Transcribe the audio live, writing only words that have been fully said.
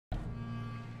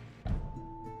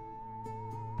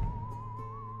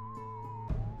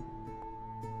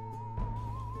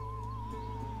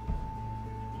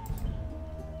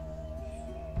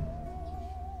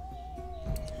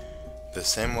The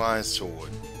Samurai Sword.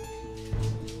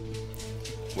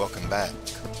 Welcome back,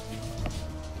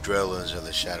 dwellers of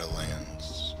the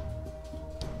Shadowlands.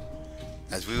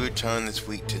 As we return this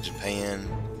week to Japan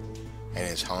and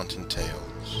its haunting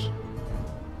tales,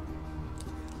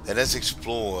 let us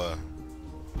explore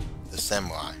the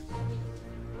samurai.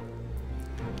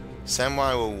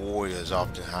 Samurai were warriors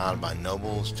often hired by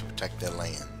nobles to protect their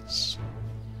lands.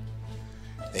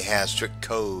 They had a strict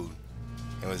code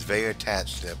and was very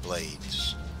attached to their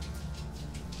blades.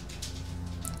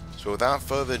 So without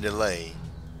further delay,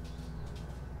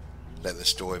 let the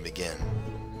story begin.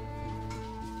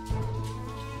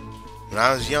 When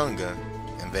I was younger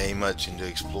and very much into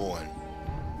exploring,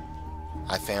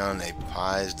 I found a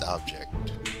prized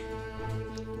object.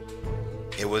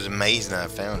 It was amazing I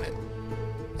found it,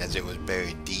 as it was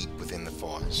buried deep within the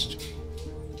forest.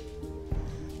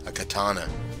 A katana,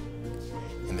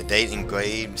 and the date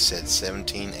engraved said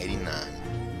 1789.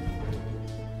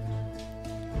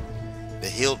 The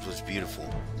hilt was beautiful,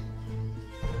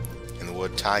 and the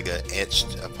word tiger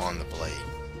etched upon the blade.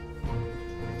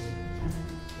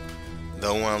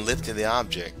 Though when I lifted the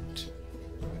object,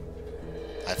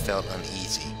 I felt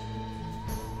uneasy,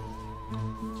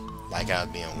 like I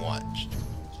was being watched.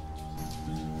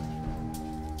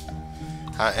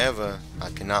 However, I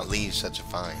could not leave such a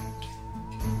find.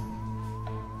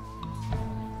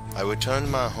 I returned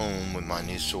to my home with my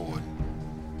new sword.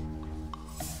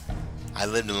 I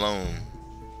lived alone,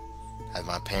 as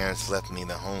my parents left me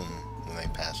the home when they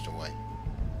passed away.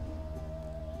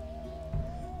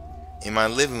 In my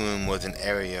living room was an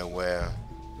area where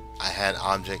I had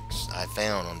objects I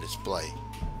found on display.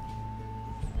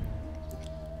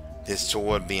 This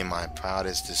sword, being my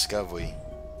proudest discovery,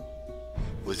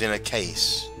 was in a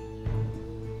case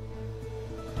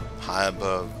high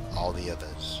above all the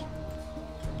others.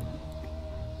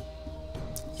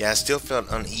 Yet I still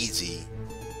felt uneasy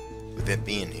with it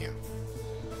being here.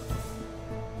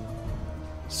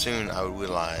 Soon I would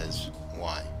realize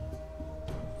why.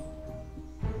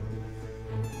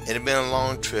 It had been a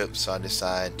long trip, so I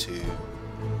decided to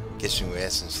get some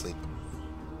rest and sleep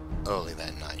early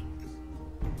that night.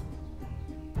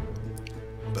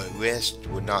 But rest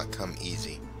would not come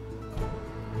easy.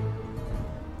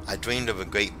 I dreamed of a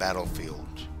great battlefield.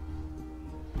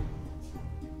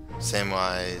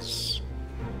 Samurais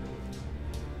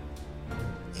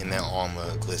in their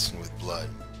armor glistened with blood,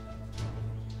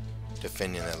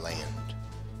 defending their land.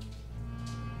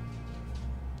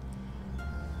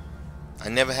 I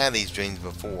never had these dreams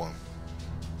before,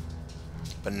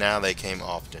 but now they came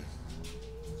often.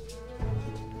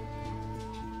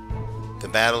 The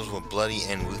battles were bloody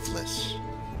and ruthless.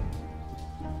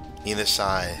 Neither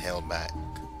side held back,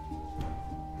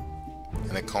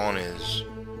 and the carnage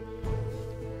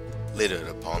littered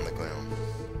upon the ground.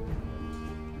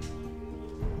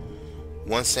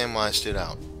 One samurai stood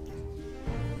out,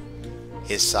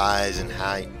 his size and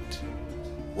height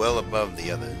well above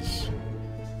the others.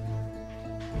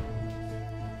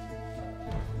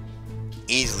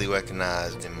 Easily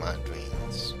recognized in my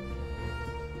dreams.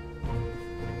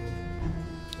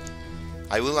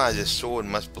 I realized this sword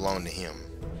must belong to him.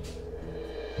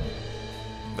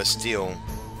 But still,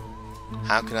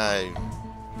 how could I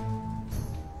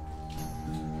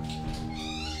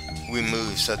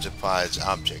remove such a prized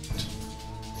object?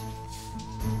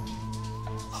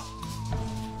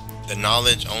 The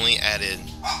knowledge only added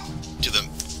to the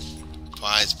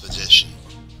prized possession.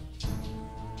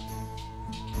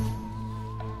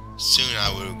 Soon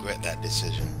I would regret that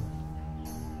decision.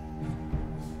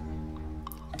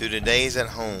 Through the days at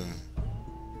home,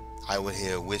 I would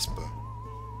hear a whisper.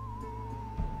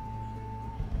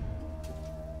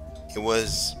 It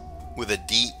was with a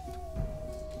deep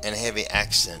and heavy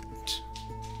accent,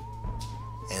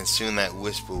 and soon that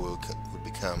whisper would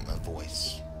become a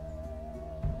voice.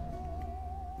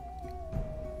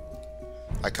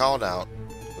 I called out,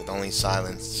 with only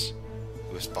silence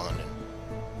responding.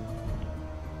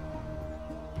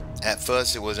 At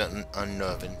first it was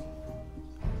unnerving,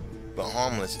 but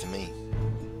harmless to me.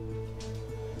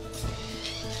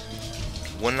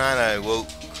 One night I awoke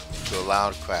to a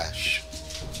loud crash.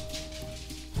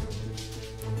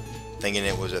 Thinking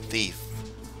it was a thief,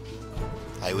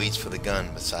 I reached for the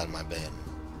gun beside my bed.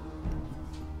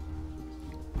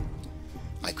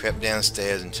 I crept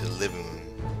downstairs into the living room.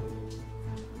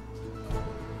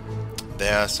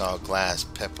 There I saw glass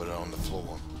peppered on the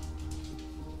floor.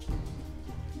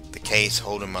 The case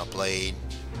holding my blade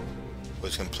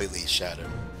was completely shattered.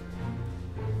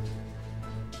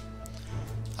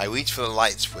 I reached for the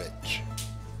light switch,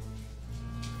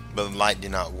 but the light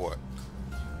did not work.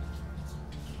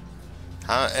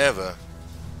 However,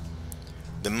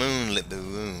 The moon lit the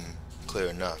room clear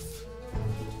enough,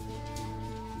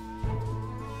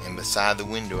 and beside the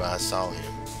window I saw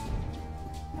him.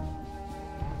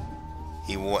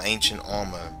 He wore ancient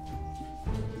armor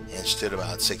and stood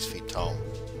about 6 feet tall.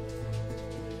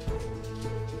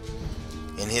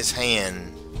 In his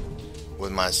hand was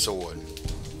my sword,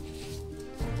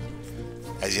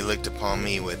 as he looked upon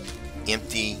me with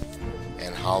empty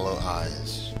and hollow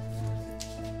eyes.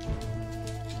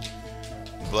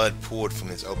 Blood poured from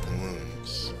his open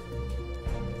wounds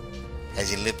as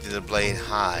he lifted the blade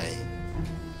high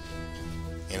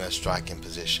in a striking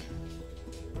position.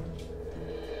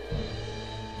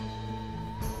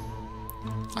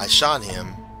 I shot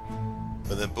him,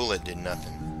 but the bullet did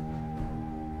nothing.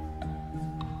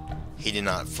 He did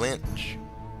not flinch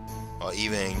or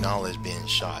even acknowledge being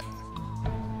shot.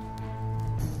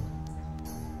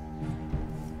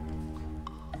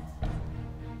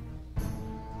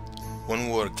 One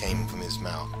word came from his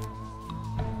mouth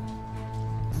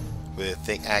with a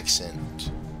thick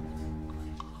accent.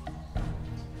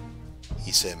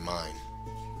 He said, "Mine."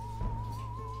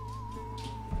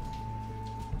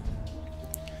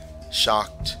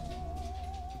 Shocked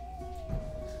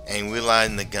and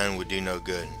realizing the gun would do no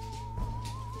good,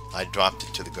 I dropped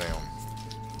it to the ground.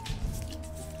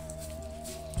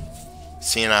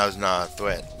 Seeing I was not a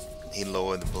threat, he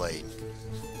lowered the blade.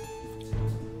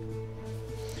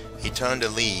 He turned to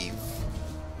leave,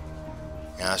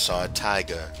 and I saw a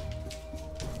tiger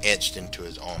etched into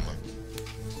his armor.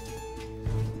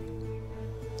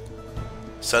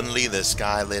 Suddenly the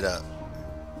sky lit up,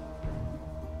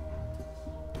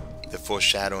 the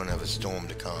foreshadowing of a storm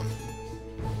to come.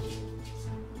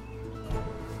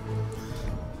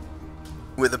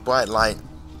 With the bright light,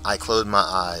 I closed my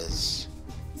eyes.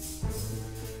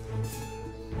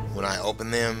 When I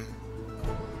opened them,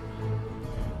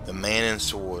 the man and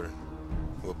sword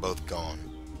were both gone.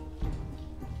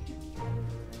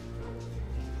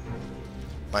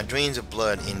 My dreams of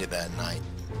blood ended that night.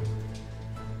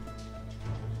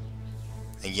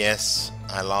 And yes,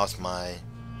 I lost my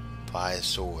prized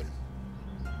sword.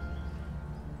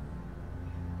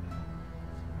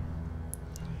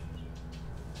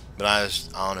 But I was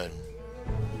honored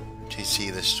to see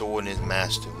the sword and his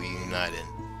master reunited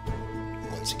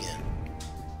once again.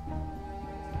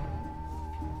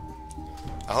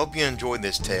 I hope you enjoyed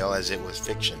this tale, as it was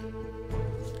fiction.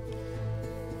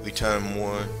 Return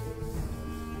more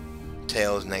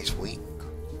tales next week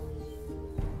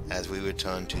as we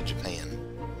return to Japan.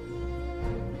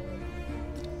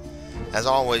 As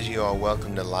always, you are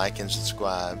welcome to like and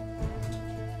subscribe,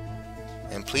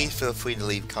 and please feel free to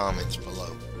leave comments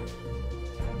below.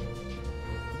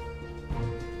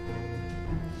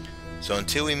 So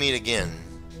until we meet again,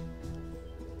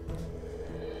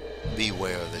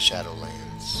 beware of the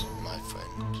Shadowlands, my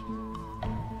friend.